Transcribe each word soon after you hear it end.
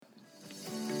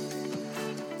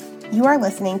You are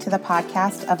listening to the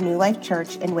podcast of New Life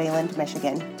Church in Wayland,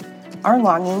 Michigan. Our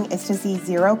longing is to see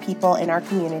 0 people in our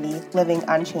community living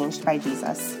unchanged by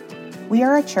Jesus. We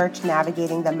are a church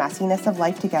navigating the messiness of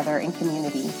life together in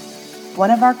community.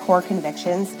 One of our core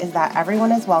convictions is that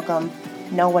everyone is welcome,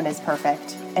 no one is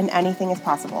perfect, and anything is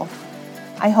possible.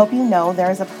 I hope you know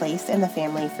there is a place in the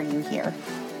family for you here.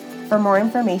 For more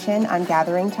information on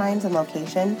gathering times and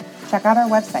location, check out our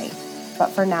website. But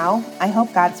for now, I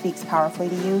hope God speaks powerfully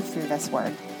to you through this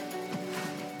word.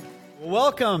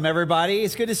 Welcome, everybody.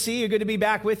 It's good to see you. Good to be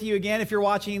back with you again. If you're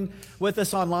watching with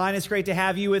us online, it's great to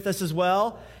have you with us as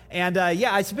well. And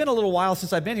it's been a little while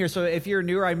since I've been here. So if you're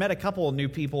newer, I met a couple of new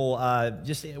people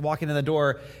just walking in the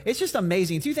door. It's just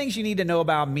amazing. 2 things you need to know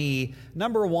about me.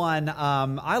 Number one,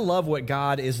 I love what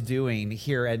God is doing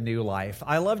here at New Life.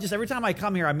 I love just every time I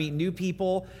come here, I meet new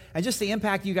people and just the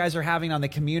impact you guys are having on the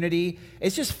community.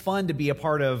 It's just fun to be a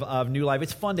part of New Life.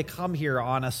 It's fun to come here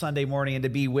on a Sunday morning and to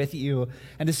be with you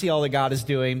and to see all that God is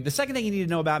doing. The second thing you need to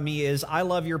know about me is I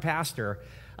love your pastor.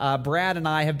 Brad and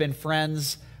I have been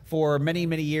friends for many,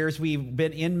 many years. We've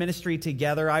been in ministry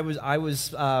together. He was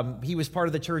part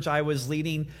of the church I was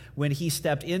leading when he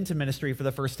stepped into ministry for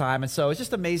the first time. And so it's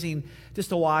just amazing just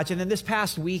to watch. And then this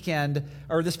past week,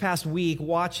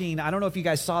 watching, I don't know if you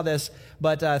guys saw this,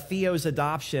 but Theo's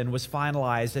adoption was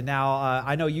finalized. And now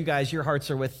I know you guys, your hearts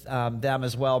are with them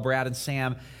as well, Brad and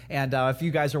Sam. And if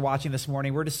you guys are watching this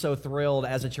morning, we're just so thrilled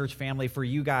as a church family for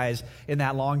you guys in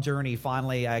that long journey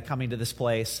finally coming to this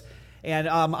place. And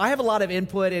I have a lot of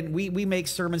input, and we make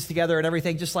sermons together and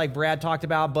everything, just like Brad talked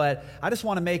about, but I just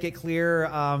want to make it clear,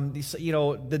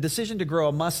 the decision to grow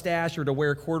a mustache or to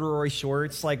wear corduroy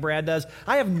shorts like Brad does,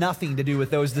 I have nothing to do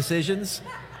with those decisions.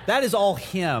 That is all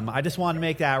him. I just want to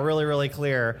make that really, really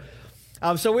clear.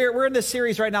 So we're in this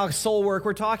series right now, Soul Work.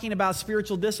 We're talking about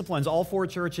spiritual disciplines. All 4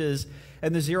 churches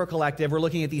in the Zero Collective, we're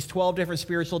looking at these 12 different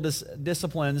spiritual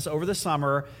disciplines over the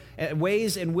summer,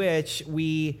 ways in which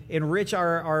we enrich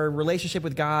our relationship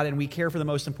with God and we care for the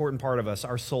most important part of us,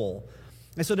 our soul.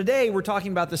 And so today we're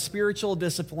talking about the spiritual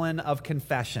discipline of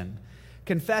confession.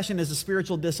 Confession is a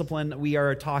spiritual discipline we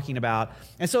are talking about.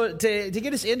 And so to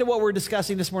get us into what we're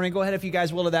discussing this morning, go ahead if you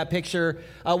guys will to that picture.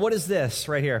 What is this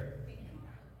right here?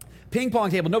 Ping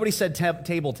pong table. Nobody said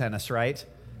table tennis, right?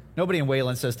 Nobody in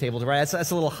Wayland says table tennis, right?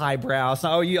 That's a little highbrow.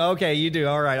 So, you do.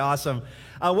 All right, awesome.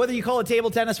 Whether you call it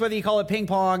table tennis, whether you call it ping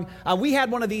pong, we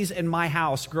had one of these in my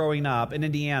house growing up in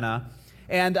Indiana.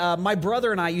 And my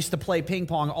brother and I used to play ping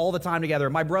pong all the time together.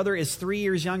 My brother is 3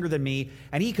 years younger than me,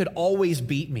 and he could always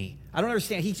beat me. I don't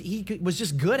understand. He was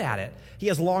just good at it. He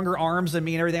has longer arms than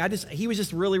me and everything. He was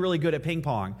just really, really good at ping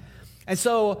pong. And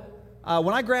so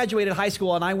when I graduated high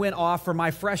school and I went off for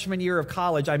my freshman year of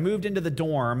college, I moved into the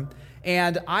dorm,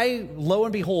 and I, lo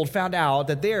and behold, found out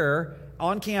that there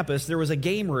on campus there was a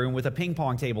game room with a ping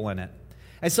pong table in it.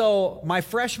 And so my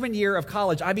freshman year of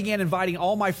college, I began inviting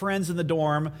all my friends in the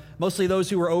dorm, mostly those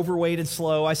who were overweight and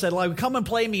slow. I said, come and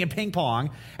play me in ping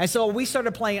pong. And so we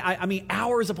started playing,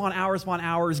 hours upon hours upon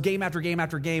hours, game after game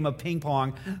after game of ping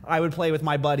pong. I would play with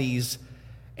my buddies,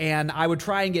 and I would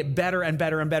try and get better and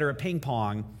better and better at ping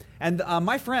pong. And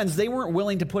my friends, they weren't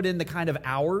willing to put in the kind of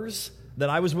hours that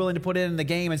I was willing to put in the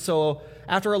game. And so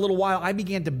after a little while, I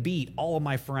began to beat all of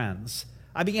my friends.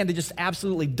 I began to just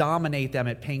absolutely dominate them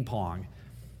at ping pong.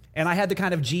 And I had the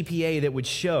kind of GPA that would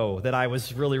show that I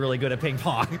was really, really good at ping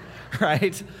pong,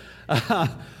 right?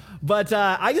 But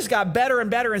I just got better and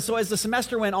better. And so as the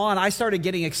semester went on, I started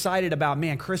getting excited about,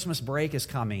 Christmas break is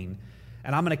coming,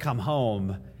 and I'm going to come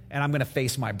home, and I'm going to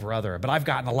face my brother. But I've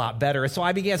gotten a lot better. And so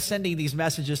I began sending these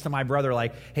messages to my brother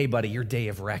like, hey, buddy, your day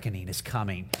of reckoning is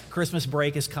coming. Christmas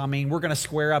break is coming. We're going to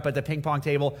square up at the ping pong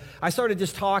table. I started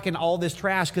just talking all this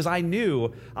trash because I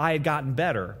knew I had gotten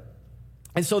better.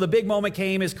 And so the big moment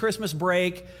came is Christmas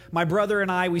break. My brother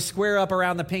and I, we square up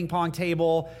around the ping pong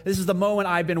table. This is the moment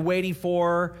I've been waiting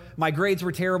for. My grades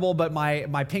were terrible, but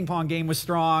my ping pong game was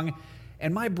strong.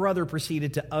 And my brother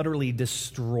proceeded to utterly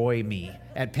destroy me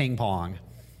at ping pong.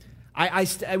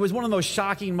 It was one of the most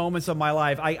shocking moments of my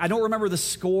life. I don't remember the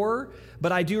score,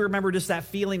 but I do remember just that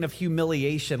feeling of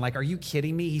humiliation. Like, are you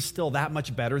kidding me? He's still that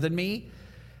much better than me?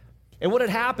 And what had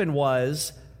happened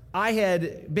was I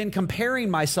had been comparing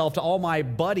myself to all my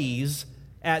buddies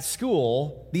at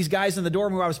school, these guys in the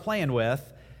dorm who I was playing with,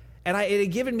 and it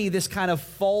had given me this kind of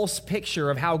false picture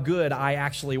of how good I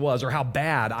actually was or how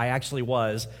bad I actually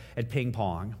was at ping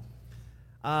pong.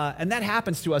 And that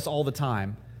happens to us all the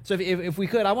time. So if we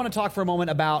could, I want to talk for a moment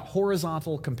about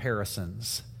horizontal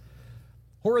comparisons.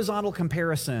 Horizontal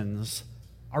comparisons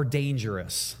are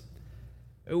dangerous.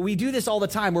 We do this all the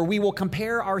time where we will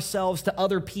compare ourselves to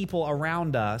other people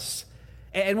around us.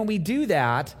 And when we do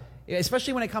that,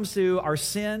 especially when it comes to our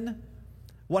sin,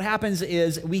 what happens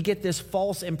is we get this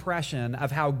false impression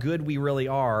of how good we really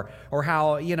are, or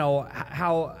how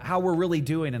we're really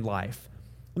doing in life.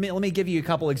 Let me give you a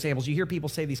couple examples. You hear people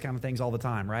say these kind of things all the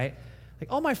time, right?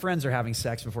 Like, all my friends are having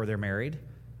sex before they're married.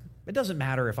 It doesn't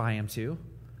matter if I am too.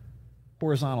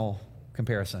 Horizontal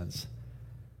comparisons.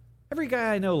 Every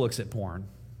guy I know looks at porn.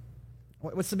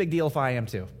 What's the big deal if I am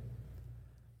too?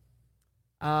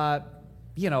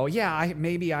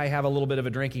 Maybe I have a little bit of a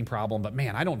drinking problem, but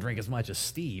man, I don't drink as much as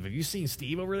Steve. Have you seen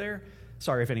Steve over there?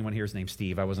 Sorry if anyone here is named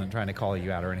Steve. I wasn't trying to call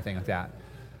you out or anything like that.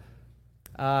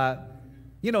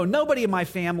 Nobody in my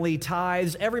family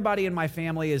tithes. Everybody in my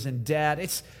family is in debt.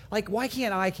 It's like, why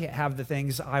can't I have the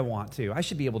things I want to? I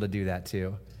should be able to do that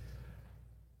too.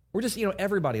 We're just,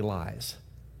 everybody lies.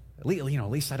 At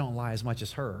least I don't lie as much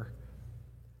as her.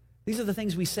 These are the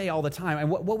things we say all the time. And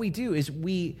what we do is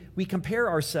we compare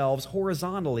ourselves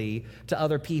horizontally to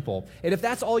other people. And if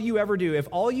that's all you ever do, if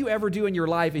all you ever do in your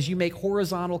life is you make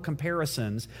horizontal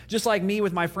comparisons, just like me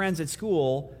with my friends at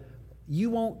school,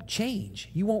 you won't change.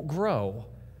 You won't grow.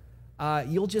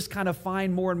 You'll just kind of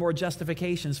find more and more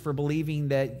justifications for believing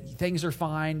that things are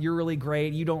fine, you're really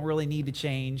great, you don't really need to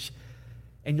change,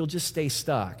 and you'll just stay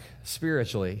stuck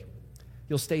spiritually.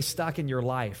 You'll stay stuck in your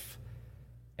life.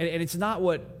 And it's not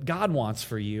what God wants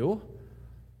for you.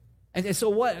 And so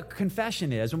what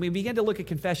confession is, when we begin to look at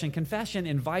confession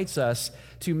invites us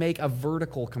to make a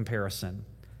vertical comparison.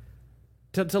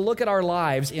 To look at our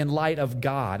lives in light of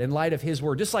God, in light of His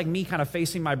Word. Just like me kind of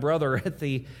facing my brother at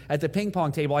the ping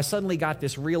pong table, I suddenly got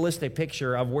this realistic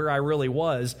picture of where I really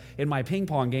was in my ping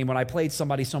pong game when I played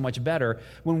somebody so much better.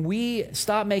 When we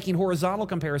stop making horizontal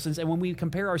comparisons and when we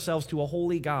compare ourselves to a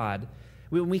holy God,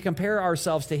 when we compare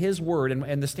ourselves to His Word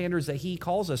and the standards that He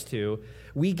calls us to,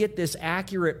 we get this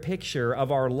accurate picture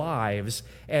of our lives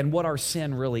and what our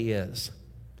sin really is.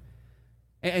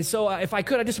 And so if I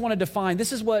could, I just want to define,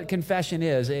 this is what confession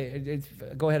is.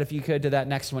 Go ahead if you could to that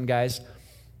next one, guys.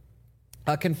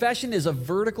 Confession is a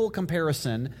vertical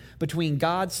comparison between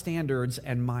God's standards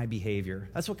and my behavior.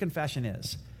 That's what confession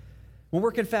is. When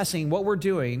we're confessing, what we're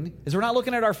doing is we're not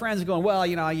looking at our friends and going, well,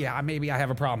 maybe I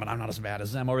have a problem and I'm not as bad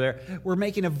as them over there. We're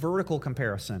making a vertical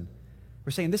comparison.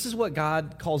 We're saying this is what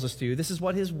God calls us to. This is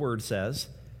what His Word says.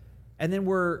 And then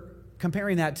we're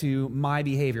comparing that to my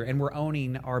behavior, and we're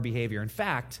owning our behavior. In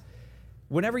fact,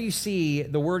 whenever you see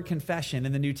the word confession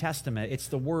in the New Testament, it's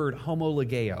the word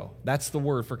homologeo. That's the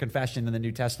word for confession in the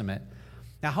New Testament.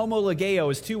 Now,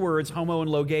 homologeo is two words, homo and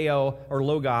logeo, or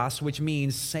logos, which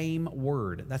means same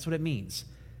word. That's what it means.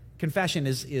 Confession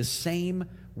is same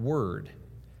word.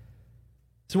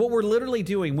 So what we're literally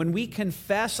doing, when we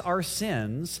confess our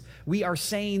sins, we are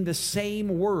saying the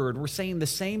same word. We're saying the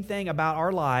same thing about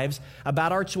our lives,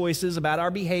 about our choices, about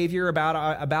our behavior,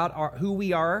 about who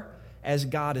we are, as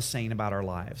God is saying about our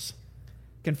lives.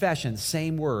 Confession,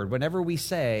 same word. Whenever we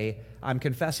say, I'm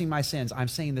confessing my sins, I'm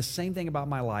saying the same thing about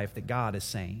my life that God is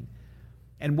saying.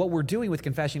 And what we're doing with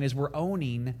confession is I'm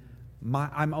owning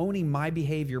my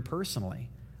behavior personally.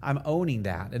 I'm owning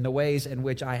that in the ways in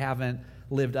which I haven't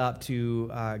lived up to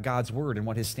God's Word and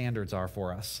what His standards are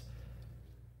for us.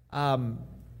 Now,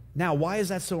 why is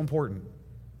that so important?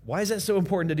 Why is that so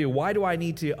important to do? Why do I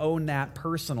need to own that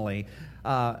personally?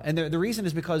 And the reason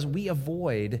is because we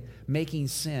avoid making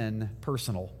sin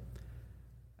personal.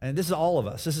 And this is all of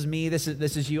us. This is me. This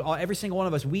is you. Every single one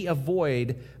of us, we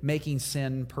avoid making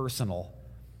sin personal.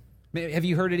 Have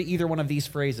you heard either one of these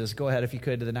phrases? Go ahead, if you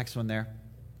could, to the next one there.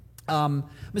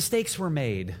 Mistakes were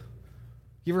made.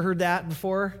 You ever heard that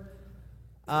before?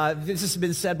 This has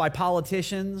been said by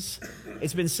politicians.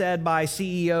 It's been said by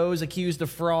CEOs accused of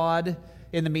fraud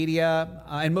in the media.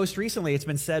 And most recently, it's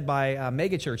been said by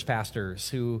megachurch pastors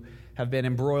who have been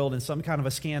embroiled in some kind of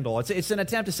a scandal. It's an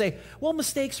attempt to say, well,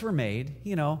 mistakes were made.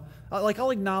 Like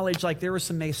I'll acknowledge like there were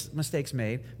some mistakes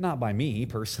made, not by me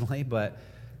personally, but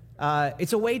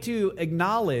it's a way to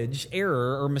acknowledge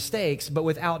error or mistakes, but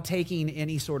without taking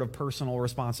any sort of personal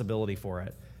responsibility for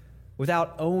it,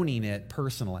 without owning it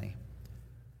personally.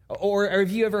 Or have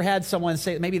you ever had someone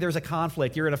say, maybe there's a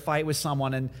conflict, you're in a fight with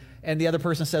someone, and the other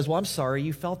person says, well, I'm sorry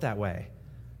you felt that way.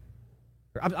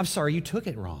 Or, I'm sorry you took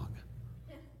it wrong.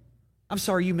 I'm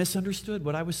sorry you misunderstood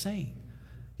what I was saying.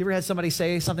 You ever had somebody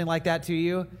say something like that to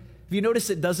you? Have you noticed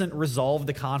it doesn't resolve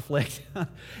the conflict?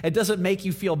 It doesn't make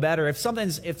you feel better. If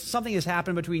something has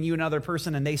happened between you and another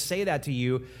person and they say that to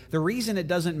you, the reason it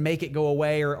doesn't make it go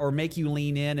away or make you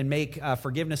lean in and make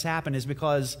forgiveness happen is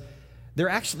because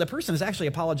the person is actually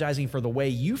apologizing for the way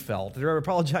you felt. They're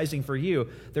apologizing for you.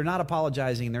 They're not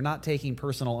apologizing. They're not taking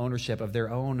personal ownership of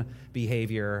their own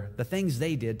behavior, the things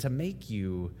they did to make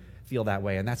you feel that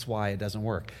way, and that's why it doesn't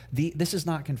work. This is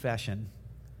not confession.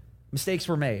 Mistakes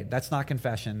were made. That's not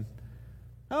confession.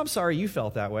 Oh, I'm sorry you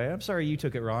felt that way. I'm sorry you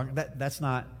took it wrong. That's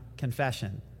not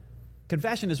confession.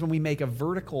 Confession is when we make a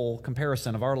vertical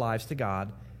comparison of our lives to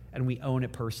God, and we own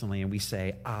it personally, and we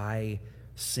say, I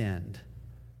sinned.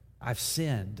 I've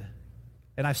sinned.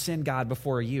 And I've sinned, God,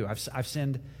 before you. I've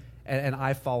sinned, and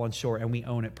I've fallen short, and we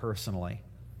own it personally.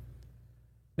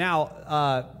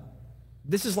 Now,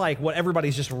 this is like what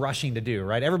everybody's just rushing to do,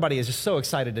 right? Everybody is just so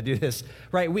excited to do this,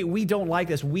 right? We don't like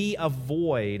this. We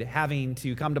avoid having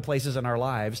to come to places in our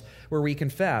lives where we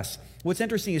confess. What's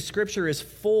interesting is Scripture is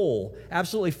full,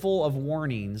 absolutely full of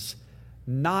warnings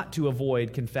not to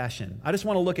avoid confession. I just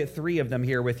want to look at 3 of them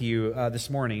here with you this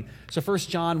morning. So 1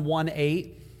 John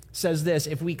 1:8 says this,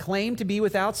 if we claim to be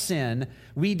without sin,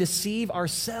 we deceive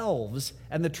ourselves,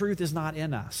 and the truth is not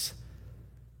in us.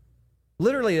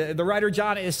 Literally, the writer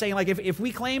John is saying, like, if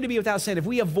we claim to be without sin, if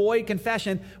we avoid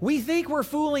confession, we think we're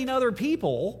fooling other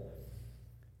people.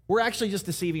 We're actually just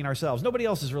deceiving ourselves. Nobody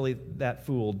else is really that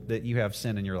fooled that you have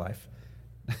sin in your life.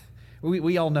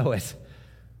 we all know it.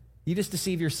 You just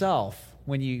deceive yourself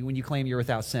when you claim you're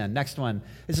without sin. Next one,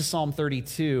 this is Psalm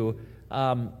 32.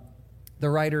 The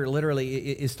writer literally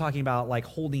is talking about like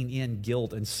holding in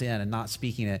guilt and sin and not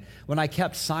speaking it. When I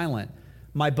kept silent,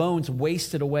 my bones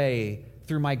wasted away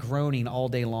through my groaning all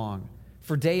day long.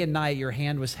 For day and night your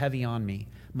hand was heavy on me.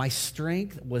 My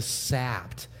strength was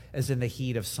sapped as in the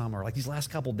heat of summer. Like these last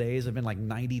couple days have been like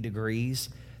 90 degrees.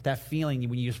 That feeling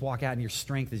when you just walk out and your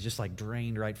strength is just like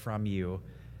drained right from you.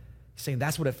 He's saying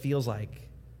that's what it feels like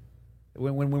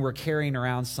when we're carrying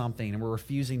around something and we're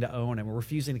refusing to own it, we're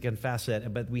refusing to confess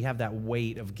it, but we have that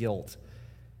weight of guilt.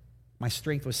 My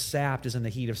strength was sapped as in the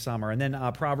heat of summer. And then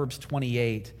Proverbs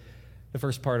 28, the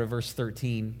first part of verse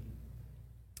 13,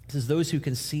 it says, those who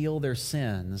conceal their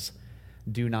sins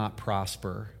do not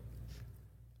prosper.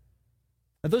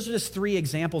 Now, those are just 3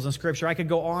 examples in Scripture. I could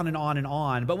go on and on and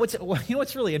on. But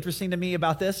what's really interesting to me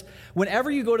about this?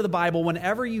 Whenever you go to the Bible,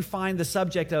 whenever you find the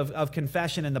subject of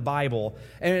confession in the Bible,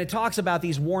 and it talks about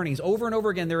these warnings, over and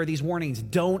over again there are these warnings.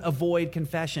 Don't avoid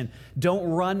confession. Don't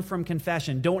run from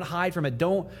confession. Don't hide from it.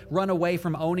 Don't run away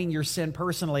from owning your sin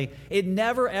personally. It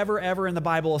never, ever, ever in the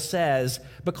Bible says,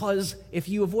 because if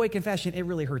you avoid confession, it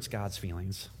really hurts God's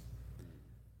feelings.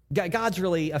 God's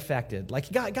really affected.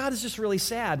 Like God is just really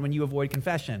sad when you avoid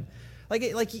confession.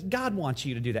 Like God wants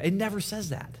you to do that. It never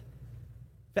says that.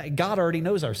 In fact, God already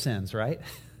knows our sins, right?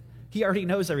 He already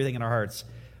knows everything in our hearts.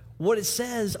 What it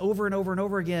says over and over and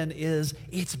over again is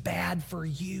it's bad for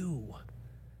you.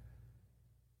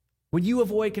 When you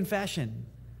avoid confession,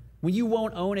 when you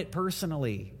won't own it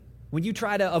personally, when you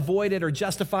try to avoid it or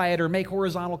justify it or make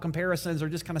horizontal comparisons or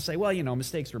just kind of say, well,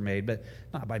 mistakes were made, but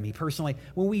not by me personally.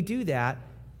 When we do that,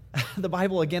 the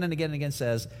Bible again and again and again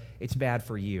says it's bad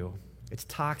for you. It's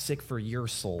toxic for your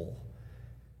soul.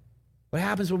 What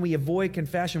happens when we avoid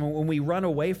confession, when we run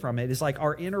away from it, is like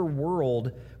our inner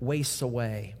world wastes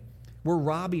away. We're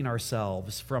robbing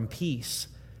ourselves from peace,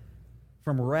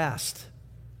 from rest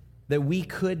that we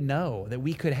could know, that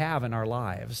we could have in our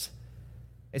lives.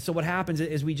 And so what happens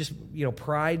is we just,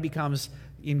 pride becomes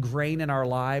ingrained in our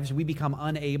lives. We become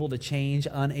unable to change,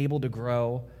 unable to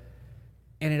grow.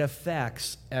 And it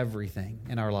affects everything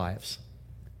in our lives.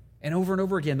 And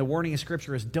over again, the warning of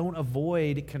Scripture is don't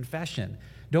avoid confession.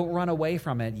 Don't run away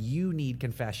from it. You need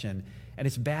confession. And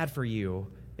it's bad for you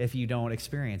if you don't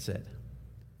experience it.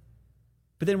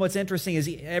 But then what's interesting is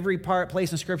every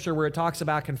place in Scripture where it talks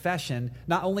about confession,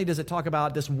 not only does it talk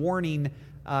about this warning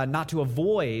not to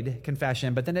avoid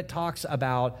confession, but then it talks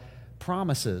about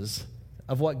promises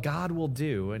of what God will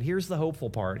do. And here's the hopeful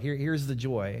part. Here's the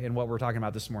joy in what we're talking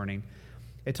about this morning.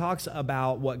 It talks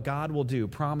about what God will do,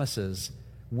 promises,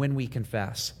 when we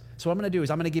confess. So what I'm going to do is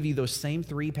I'm going to give you those same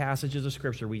 3 passages of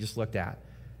Scripture we just looked at.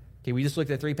 Okay, we just looked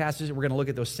at 3 passages. We're going to look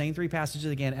at those same 3 passages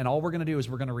again, and all we're going to do is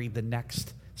we're going to read the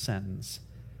next sentence.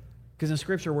 Because in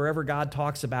Scripture, wherever God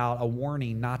talks about a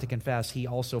warning not to confess, He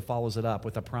also follows it up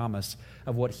with a promise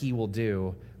of what He will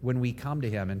do when we come to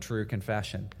Him in true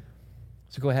confession.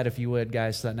 So go ahead, if you would,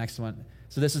 guys, to that next one.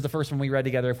 So this is the first one we read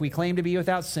together. If we claim to be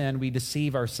without sin, we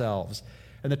deceive ourselves,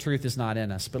 and the truth is not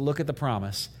in us. But look at the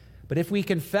promise. But if we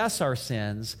confess our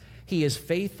sins, He is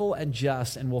faithful and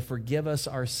just and will forgive us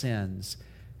our sins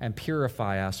and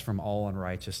purify us from all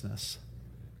unrighteousness.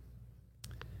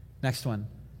 Next one.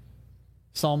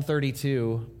 Psalm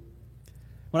 32.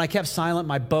 When I kept silent,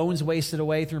 my bones wasted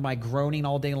away through my groaning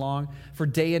all day long. For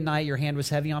day and night your hand was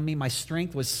heavy on me. My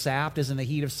strength was sapped as in the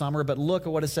heat of summer. But look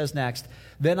at what it says next.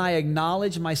 Then I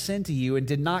acknowledged my sin to you and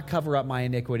did not cover up my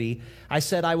iniquity. I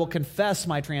said, I will confess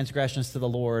my transgressions to the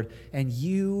Lord, and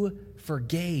you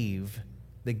forgave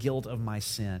the guilt of my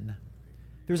sin.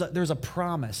 There's a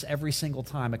promise every single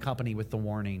time accompanied with the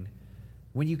warning.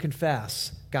 When you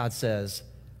confess, God says,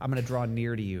 I'm going to draw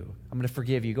near to you. I'm going to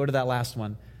forgive you. Go to that last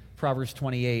one. Proverbs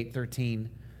 28:13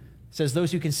 says,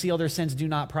 those who conceal their sins do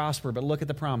not prosper, but look at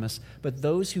the promise. But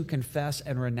those who confess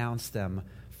and renounce them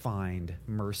find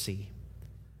mercy.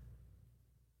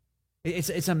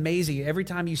 It's amazing. Every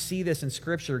time you see this in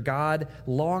Scripture, God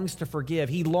longs to forgive.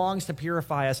 He longs to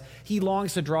purify us. He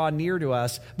longs to draw near to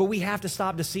us. But we have to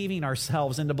stop deceiving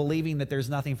ourselves into believing that there's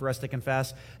nothing for us to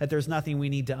confess, that there's nothing we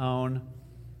need to own.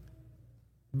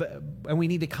 And we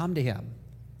need to come to Him.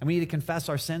 And we need to confess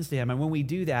our sins to Him. And when we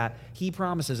do that, He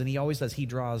promises, and He always does, He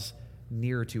draws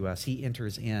near to us. He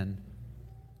enters in.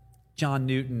 John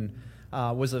Newton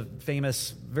was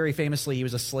very famously, he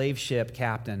was a slave ship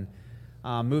captain,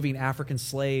 moving African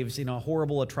slaves,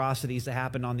 horrible atrocities that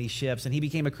happened on these ships. And he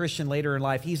became a Christian later in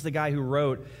life. He's the guy who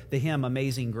wrote the hymn,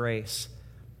 Amazing Grace.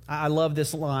 I love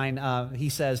this line. He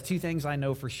says, 2 things I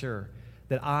know for sure,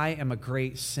 that I am a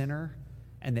great sinner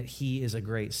and that He is a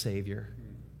great Savior.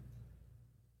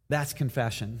 That's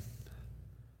confession.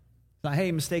 It's not,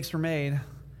 hey, mistakes were made.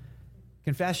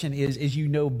 Confession is you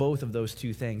know both of those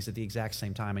 2 things at the exact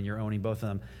same time, and you're owning both of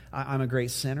them. I'm a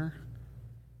great sinner.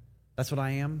 That's what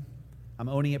I am. I'm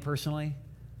owning it personally,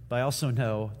 but I also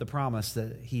know the promise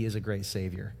that He is a great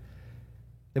Savior.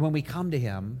 That when we come to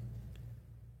Him,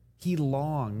 He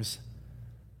longs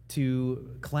to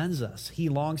cleanse us. He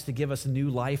longs to give us new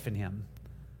life in Him.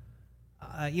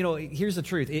 Here's the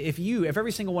truth. If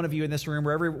every single one of you in this room,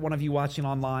 or every one of you watching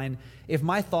online, if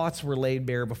my thoughts were laid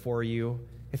bare before you,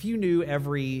 if you knew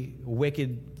every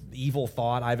wicked, evil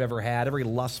thought I've ever had, every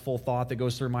lustful thought that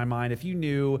goes through my mind, if you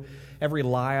knew every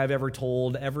lie I've ever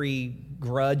told, every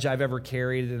grudge I've ever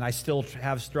carried, and I still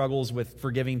have struggles with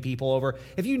forgiving people over,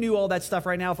 if you knew all that stuff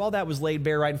right now, if all that was laid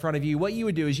bare right in front of you, what you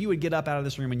would do is you would get up out of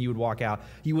this room and you would walk out.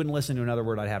 You wouldn't listen to another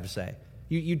word I'd have to say.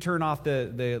 You'd turn off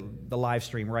the live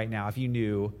stream right now if you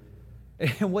knew.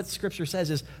 And what Scripture says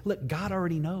is, look, God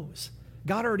already knows.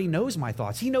 God already knows my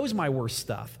thoughts. He knows my worst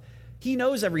stuff. He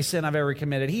knows every sin I've ever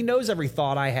committed. He knows every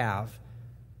thought I have.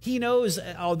 He knows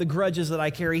all the grudges that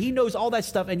I carry. He knows all that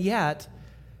stuff, and yet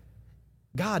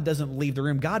God doesn't leave the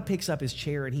room. God picks up His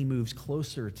chair and He moves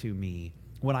closer to me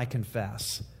when I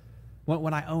confess,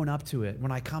 when I own up to it,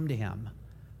 when I come to Him.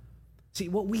 See,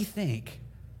 what we think,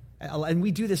 and we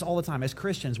do this all the time as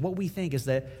Christians, what we think is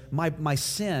that my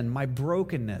sin, my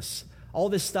brokenness, all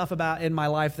this stuff about in my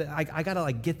life, that I got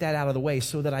to get that out of the way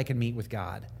so that I can meet with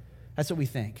God. That's what we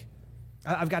think.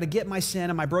 I've got to get my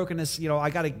sin and my brokenness, I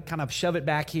got to kind of shove it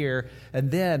back here, and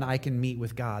then I can meet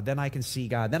with God. Then I can see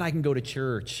God. Then I can go to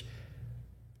church.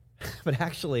 But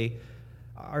actually,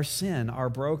 our sin, our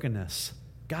brokenness,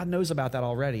 God knows about that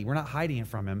already. We're not hiding it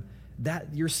from Him.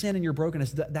 That your sin and your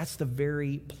brokenness, that's the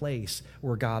very place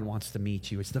where God wants to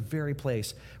meet you. It's the very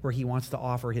place where He wants to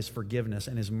offer His forgiveness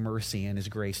and His mercy and His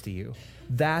grace to you.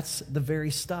 That's the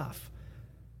very stuff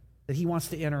that He wants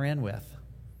to enter in with.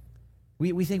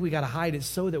 We think we got to hide it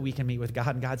so that we can meet with God,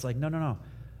 and God's like, no.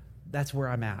 That's where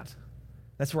I'm at.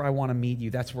 That's where I want to meet you.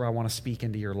 That's where I want to speak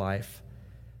into your life.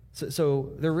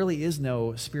 So there really is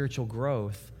no spiritual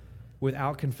growth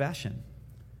without confession.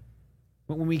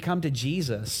 When we come to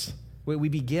Jesus, we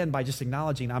begin by just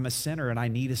acknowledging I'm a sinner and I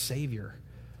need a Savior.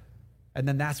 And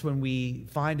then that's when we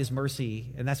find His mercy,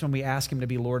 and that's when we ask Him to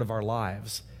be Lord of our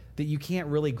lives. That you can't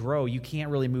really grow, you can't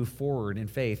really move forward in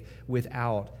faith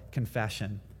without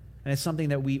confession. And it's something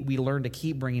that we learn to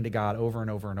keep bringing to God over and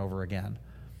over and over again.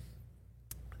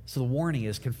 So the warning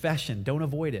is confession, don't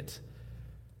avoid it.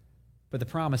 But the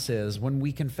promise is when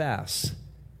we confess,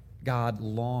 God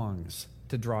longs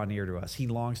to draw near to us. He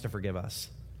longs to forgive us.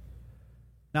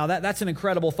 Now that's an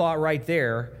incredible thought right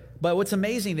there. But what's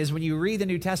amazing is when you read the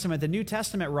New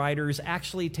Testament writers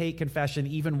actually take confession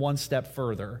even one step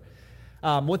further.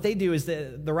 What they do is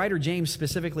the writer James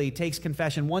specifically takes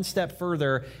confession one step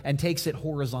further and takes it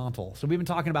horizontal. So we've been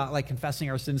talking about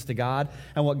confessing our sins to God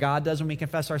and what God does when we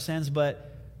confess our sins,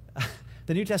 but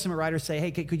the New Testament writers say, hey,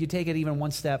 could you take it even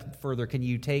one step further? Can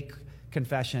you take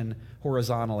confession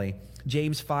horizontally?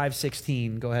 James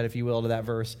 5:16, go ahead if you will to that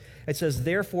verse. It says,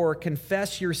 therefore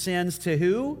confess your sins to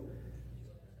who?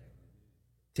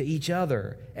 To each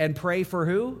other. And pray for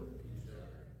who?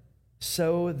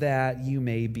 So that you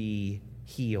may be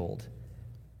healed.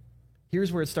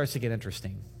 Here's where it starts to get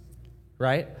interesting,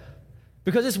 right?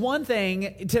 Because it's one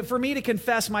thing for me to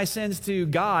confess my sins to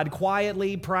God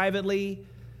quietly, privately.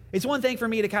 It's one thing for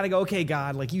me to kind of go, okay,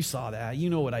 God, like you saw that. You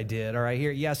know what I did. All right,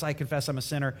 here, yes, I confess I'm a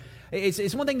sinner.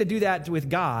 It's one thing to do that with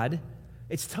God.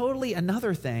 It's totally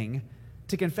another thing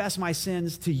to confess my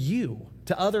sins to you,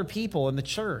 to other people in the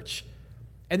church,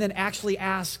 and then actually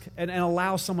ask and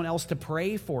allow someone else to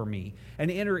pray for me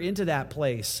and enter into that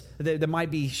place that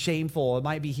might be shameful, it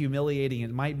might be humiliating,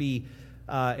 it might be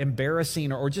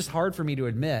embarrassing or just hard for me to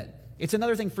admit. It's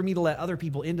another thing for me to let other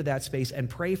people into that space and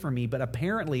pray for me, but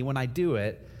apparently when I do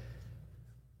it,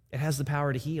 it has the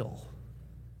power to heal.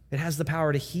 It has the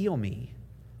power to heal me.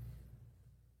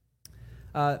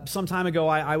 Some time ago,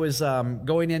 I was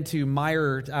going into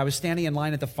Meijer. I was standing in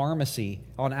line at the pharmacy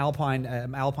on Alpine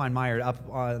Meijer up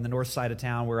on the north side of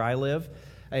town where I live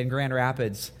in Grand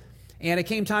Rapids. And it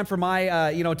came time for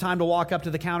my, time to walk up to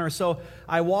the counter. So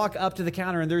I walk up to the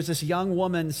counter, and there's this young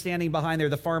woman standing behind there,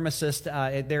 the pharmacist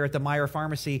there at the Meijer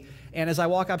pharmacy. And as I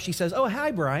walk up, she says, "Oh,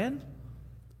 hi, Brian."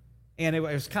 And it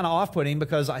was kind of off-putting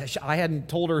because I hadn't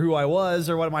told her who I was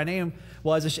or what my name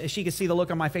was. As she could see the look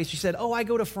on my face, she said, "Oh, I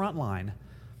go to Frontline."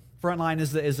 Frontline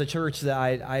is the church that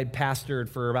I pastored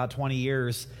for about 20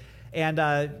 years. And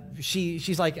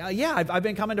she's like, "Yeah, I've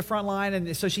been coming to Frontline."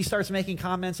 And so she starts making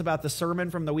comments about the sermon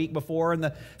from the week before.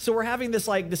 So we're having this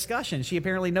discussion. She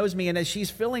apparently knows me. And as she's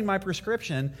filling my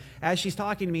prescription, as she's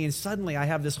talking to me, and suddenly I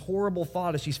have this horrible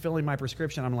thought as she's filling my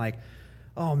prescription. I'm like,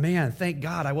 "Oh man, thank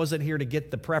God I wasn't here to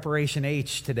get the Preparation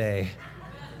H today."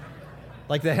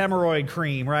 Like the hemorrhoid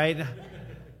cream, right?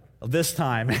 This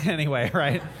time, anyway,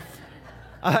 right?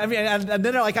 And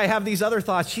then I have these other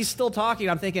thoughts. She's still talking.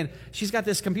 I'm thinking, she's got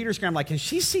this computer screen. I'm like, can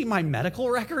she see my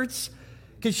medical records?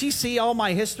 Can she see all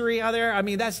my history out there? I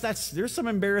mean, there's some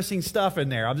embarrassing stuff in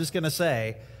there, I'm just going to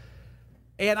say.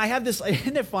 And I have this,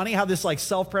 isn't it funny how this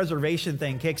self-preservation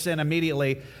thing kicks in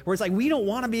immediately, where it's like, we don't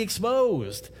want to be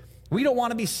exposed. We don't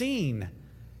want to be seen.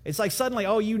 It's like suddenly,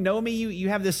 oh, you know me? You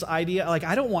have this idea,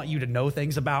 I don't want you to know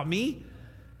things about me.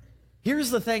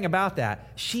 Here's the thing about that.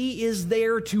 She is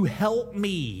there to help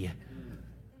me.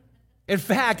 In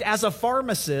fact, as a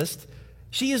pharmacist,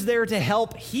 she is there to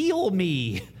help heal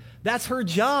me. That's her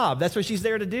job. That's what she's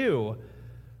there to do.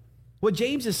 What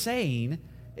James is saying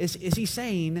is he's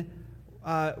saying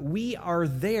we are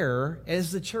there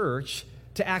as the church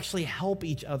to actually help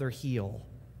each other heal.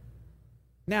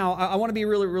 Now, I want to be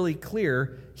really, really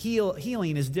clear.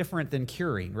 Healing is different than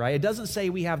curing, right? It doesn't say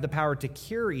we have the power to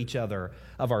cure each other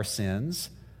of our sins.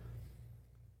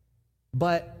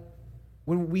 But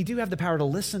when we do have the power to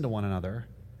listen to one another,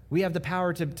 we have the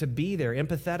power to be there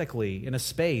empathetically in a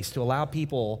space to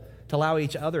allow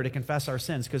each other to confess our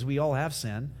sins, because we all have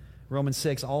sin. Romans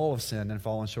 6, all have sinned and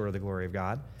fallen short of the glory of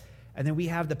God. And then we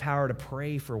have the power to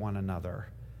pray for one another.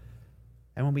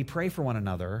 And when we pray for one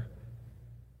another,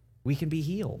 we can be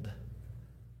healed.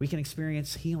 We can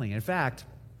experience healing. In fact,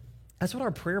 that's what our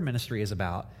prayer ministry is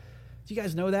about. Do you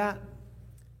guys know that?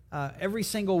 Every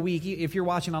single week, if you're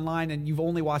watching online and you've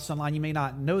only watched online, you may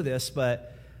not know this,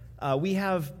 but we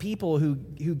have people who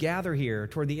gather here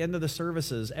toward the end of the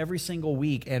services every single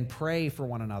week and pray for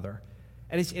one another.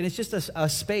 And it's just a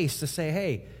space to say,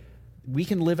 hey, we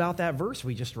can live out that verse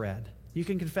we just read. You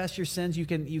can confess your sins. You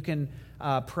can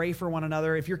pray for one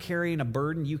another. If you're carrying a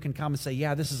burden, you can come and say,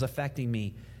 yeah, this is affecting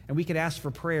me. And we can ask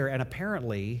for prayer. And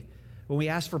apparently, when we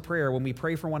ask for prayer, when we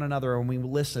pray for one another, when we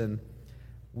listen,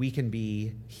 we can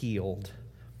be healed.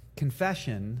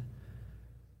 Confession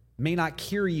may not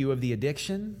cure you of the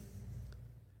addiction,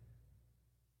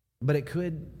 but it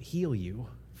could heal you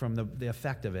from the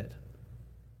effect of it.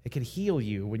 It can heal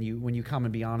you when you come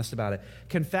and be honest about it.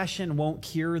 Confession won't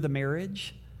cure the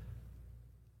marriage,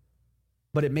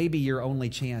 but it may be your only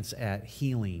chance at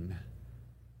healing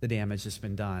the damage that's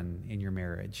been done in your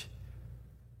marriage.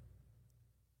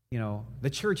 You know,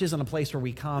 the church isn't a place where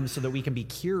we come so that we can be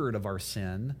cured of our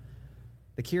sin.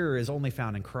 The cure is only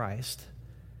found in Christ.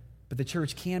 But the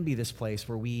church can be this place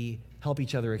where we help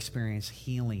each other experience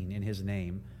healing in His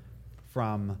name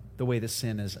from the way that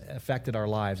sin has affected our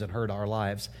lives and hurt our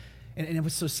lives. And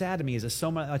what's so sad to me is that so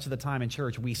much of the time in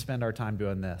church, we spend our time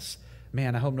doing this.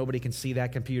 Man, I hope nobody can see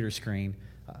that computer screen.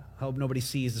 I hope nobody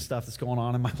sees the stuff that's going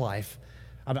on in my life.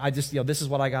 This is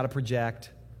what I got to project.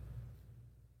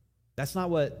 That's not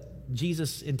what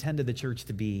Jesus intended the church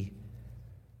to be.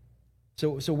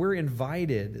 So we're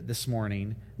invited this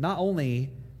morning not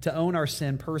only to own our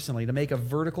sin personally, to make a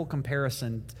vertical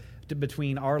comparison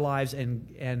between our lives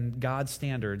and God's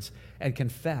standards and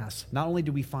confess. Not only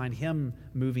do we find Him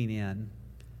moving in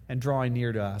and drawing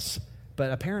near to us,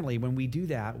 but apparently when we do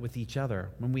that with each other,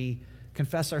 when we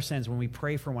confess our sins, when we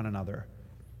pray for one another,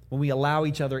 when we allow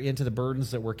each other into the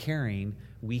burdens that we're carrying,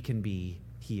 we can be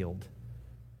healed.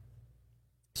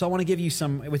 So I want to give you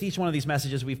with each one of these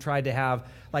messages we've tried to have,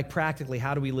 like practically,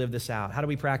 how do we live this out? How do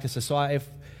we practice this? So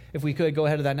if we could go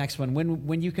ahead to that next one.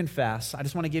 When you confess, I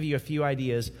just want to give you a few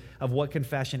ideas of what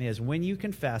confession is. When you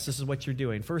confess, this is what you're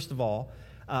doing. First of all,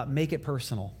 make it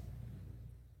personal.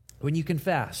 When you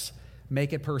confess,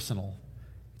 make it personal.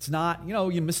 It's not,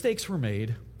 your mistakes were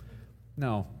made.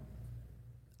 No.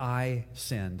 I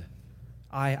sinned.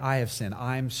 I have sinned.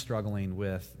 I'm struggling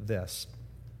with this.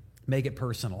 Make it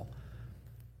personal.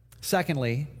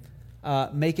 Secondly,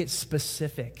 make it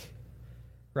specific,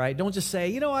 right? Don't just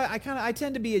say, I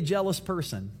tend to be a jealous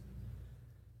person.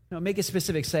 Make it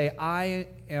specific. Say, I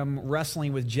am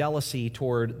wrestling with jealousy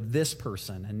toward this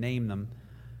person, and name them.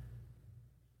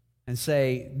 And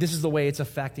say, this is the way it's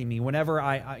affecting me. Whenever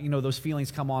I those feelings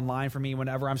come online for me,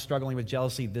 whenever I'm struggling with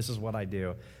jealousy, this is what I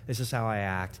do. This is how I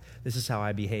act. This is how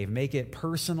I behave. Make it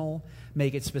personal.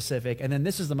 Make it specific. And then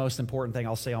this is the most important thing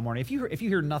I'll say all morning. If you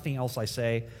hear nothing else I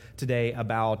say today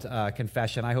about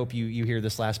confession, I hope you hear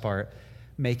this last part.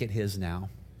 Make it his now.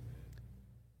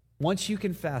 Once you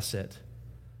confess it,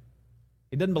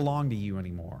 it doesn't belong to you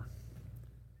anymore.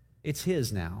 It's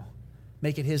his now.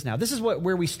 Make it his now. This is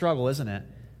where we struggle, isn't it?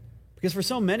 Because for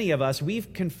so many of us,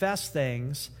 we've confessed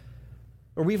things,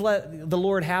 or we've let the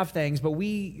Lord have things, but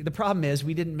the problem is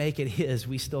we didn't make it his.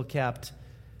 We still kept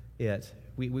it.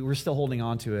 We're still holding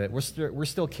on to it. We're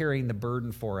still carrying the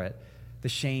burden for it, the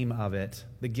shame of it,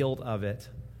 the guilt of it.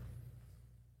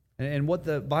 And what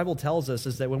the Bible tells us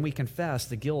is that when we confess,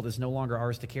 the guilt is no longer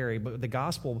ours to carry. But the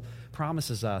gospel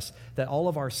promises us that all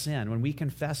of our sin, when we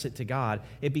confess it to God,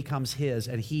 it becomes his,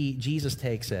 and Jesus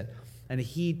takes it. And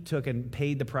he took and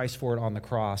paid the price for it on the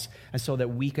cross, and so that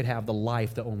we could have the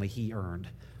life that only he earned.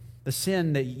 The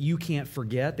sin that you can't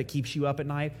forget, that keeps you up at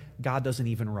night, God doesn't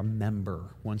even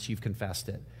remember once you've confessed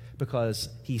it, because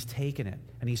he's taken it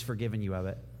and he's forgiven you of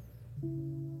it.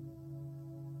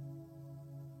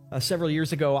 Several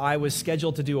years ago, I was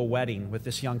scheduled to do a wedding with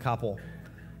this young couple.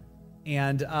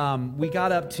 And we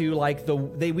got up to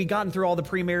we gotten through all the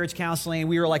pre-marriage counseling.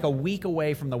 We were like a week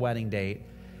away from the wedding date.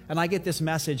 And I get this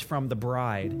message from the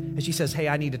bride, and she says, hey,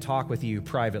 I need to talk with you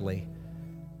privately.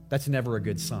 That's never a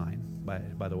good sign,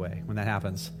 by the way, when that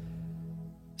happens.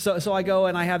 So I go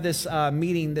and I have this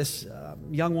meeting. This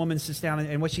young woman sits down,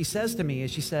 and what she says to me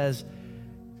is, she says,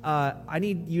 I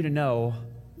need you to know,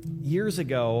 years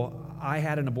ago, I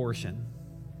had an abortion.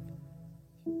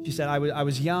 She said, I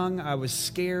was young, I was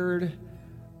scared,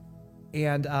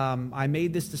 and I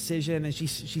made this decision. And she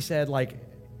said,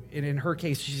 and in her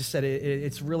case, she said,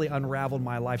 it's really unraveled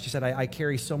my life. She said, I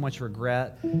carry so much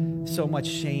regret, so much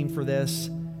shame for this,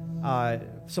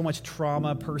 so much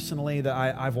trauma personally that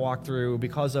I've walked through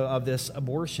because of this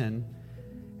abortion.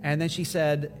 And then she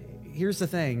said, here's the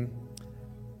thing.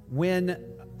 When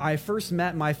I first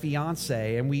met my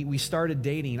fiance and we started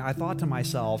dating, I thought to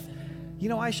myself,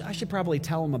 I should probably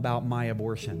tell him about my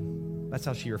abortion. That's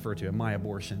how she referred to it, my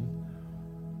abortion.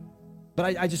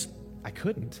 But I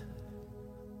couldn't.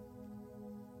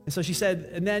 And so she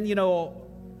said, and then,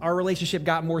 our relationship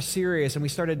got more serious and we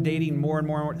started dating more and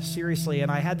more seriously. And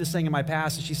I had this thing in my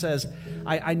past, and she says,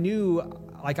 I knew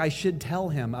I should tell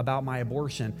him about my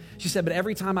abortion. She said, but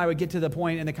every time I would get to the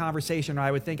point in the conversation, or I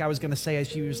would think I was going to say it,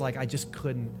 she was like, I just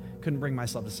couldn't bring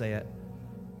myself to say it.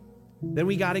 Then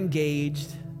we got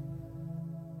engaged.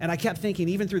 And I kept thinking,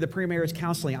 even through the pre-marriage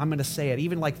counseling, I'm going to say it.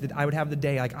 Even I would have the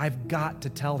day, I've got to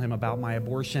tell him about my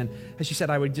abortion. And she said,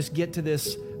 I would just get to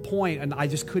this point, and I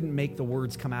just couldn't make the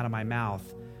words come out of my mouth.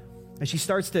 And she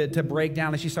starts to break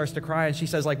down, and she starts to cry. And she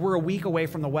says, we're a week away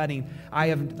from the wedding. I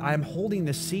am holding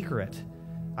this secret.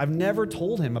 I've never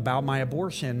told him about my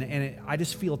abortion, and I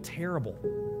just feel terrible.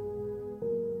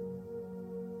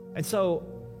 And so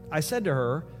I said to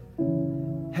her,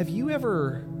 have you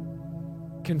ever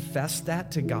confessed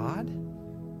that to God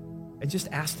and just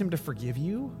asked him to forgive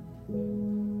you?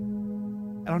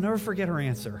 And I'll never forget her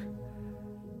answer.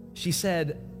 She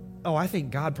said, I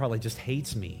think God probably just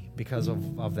hates me because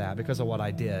of that, because of what I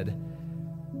did.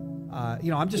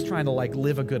 I'm just trying to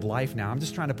live a good life now. I'm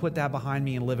just trying to put that behind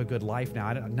me and live a good life now.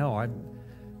 I don't know.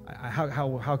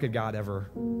 How could God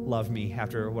ever love me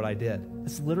after what I did?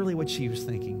 That's literally what she was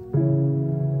thinking.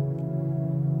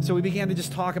 So we began to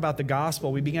just talk about the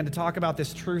gospel. We began to talk about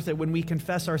this truth that when we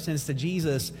confess our sins to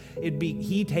Jesus,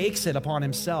 he takes it upon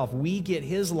himself. We get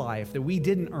his life that we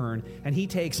didn't earn, and he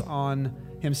takes on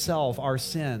himself our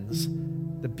sins.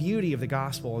 The beauty of the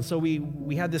gospel. And so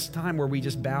we had this time where we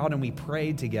just bowed and we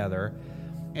prayed together,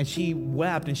 and she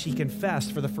wept and she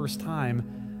confessed for the first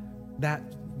time that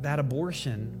that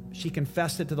abortion, she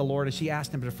confessed it to the Lord and she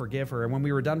asked him to forgive her. And when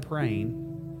we were done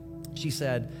praying, she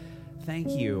said, "Thank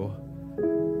you.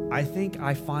 I think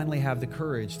I finally have the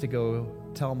courage to go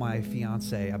tell my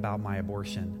fiance about my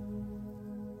abortion."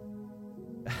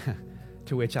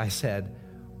 To which I said,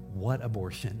 "What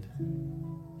abortion?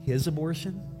 His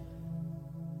abortion?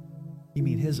 You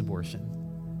mean his abortion?"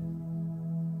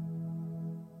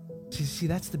 See,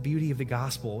 that's the beauty of the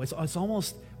gospel. It's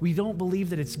almost, we don't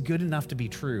believe that it's good enough to be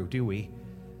true, do we?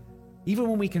 Even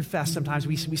when we confess, sometimes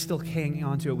we still hang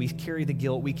on to it. We carry the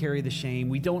guilt. We carry the shame.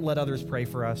 We don't let others pray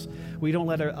for us. We don't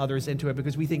let others into it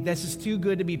because we think this is too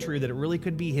good to be true, that it really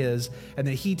could be his, and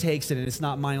that he takes it and it's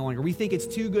not mine no longer. We think it's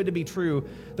too good to be true.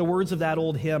 The words of that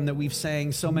old hymn that we've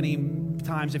sang so many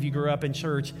times if you grew up in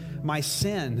church, "My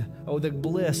sin, oh, the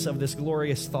bliss of this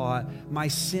glorious thought, my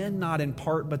sin, not in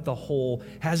part but the whole,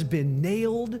 has been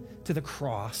nailed to the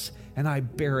cross, and I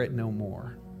bear it no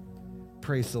more."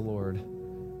 Praise the Lord.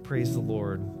 Praise the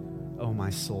Lord, oh my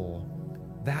soul.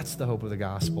 That's the hope of the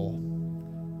gospel.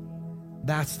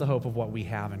 That's the hope of what we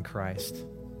have in Christ.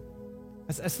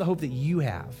 That's the hope that you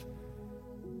have.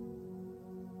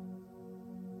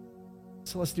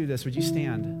 So let's do this. Would you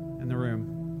stand in the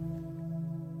room?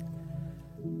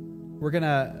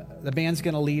 The band's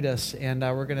gonna lead us, and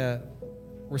we're gonna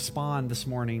respond this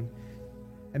morning.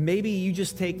 And maybe you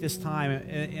just take this time,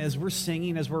 as we're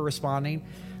singing, as we're responding,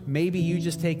 maybe you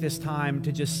just take this time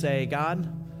to just say, "God,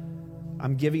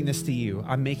 I'm giving this to you.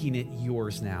 I'm making it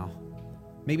yours now."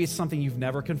 Maybe it's something you've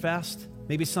never confessed.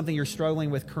 Maybe it's something you're struggling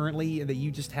with currently that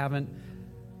you just haven't,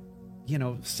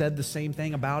 said the same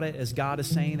thing about it as God is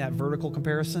saying, that vertical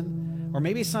comparison. Or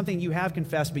maybe it's something you have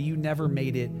confessed, but you never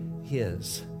made it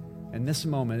his. And this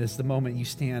moment is the moment you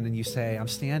stand and you say, "I'm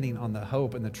standing on the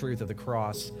hope and the truth of the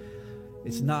cross.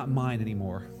 It's not mine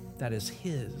anymore. That is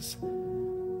his."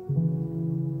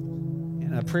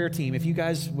 And a prayer team, if you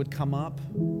guys would come up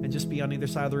and just be on either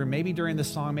side of the room, maybe during this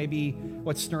song, maybe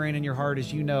what's stirring in your heart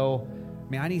is,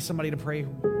 I need somebody to pray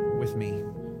with me.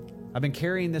 I've been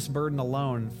carrying this burden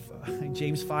alone.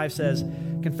 James 5 says,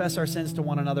 "Confess our sins to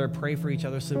one another, pray for each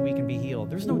other so we can be healed."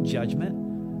 There's no judgment.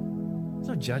 There's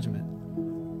no judgment.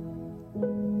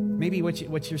 Maybe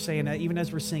what you're saying, even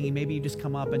as we're singing, maybe you just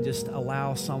come up and just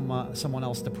allow someone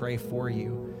else to pray for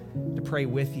you, to pray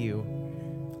with you,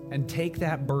 and take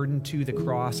that burden to the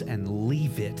cross and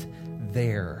leave it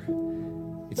there.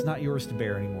 It's not yours to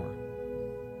bear anymore.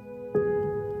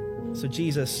 So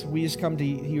Jesus, we just come to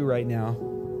you right now.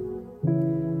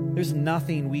 There's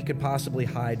nothing we could possibly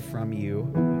hide from you.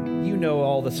 You know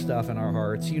all the stuff in our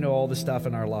hearts. You know all the stuff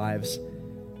in our lives.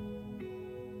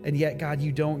 And yet, God,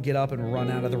 you don't get up and run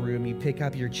out of the room. You pick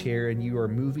up your chair and you are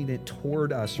moving it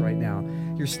toward us right now.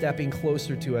 You're stepping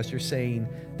closer to us. You're saying,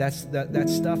 that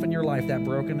stuff in your life, that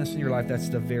brokenness in your life, that's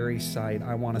the very site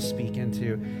I want to speak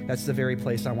into. That's the very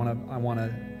place I want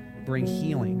to bring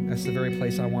healing. That's the very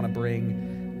place I want to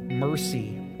bring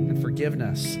mercy and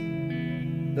forgiveness.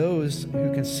 Those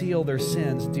who conceal their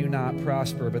sins do not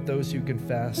prosper, but those who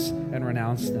confess and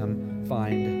renounce them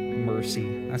find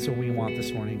mercy. That's what we want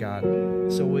this morning, God.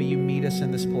 So will you meet us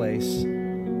in this place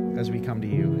as we come to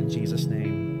you in Jesus'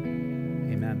 name?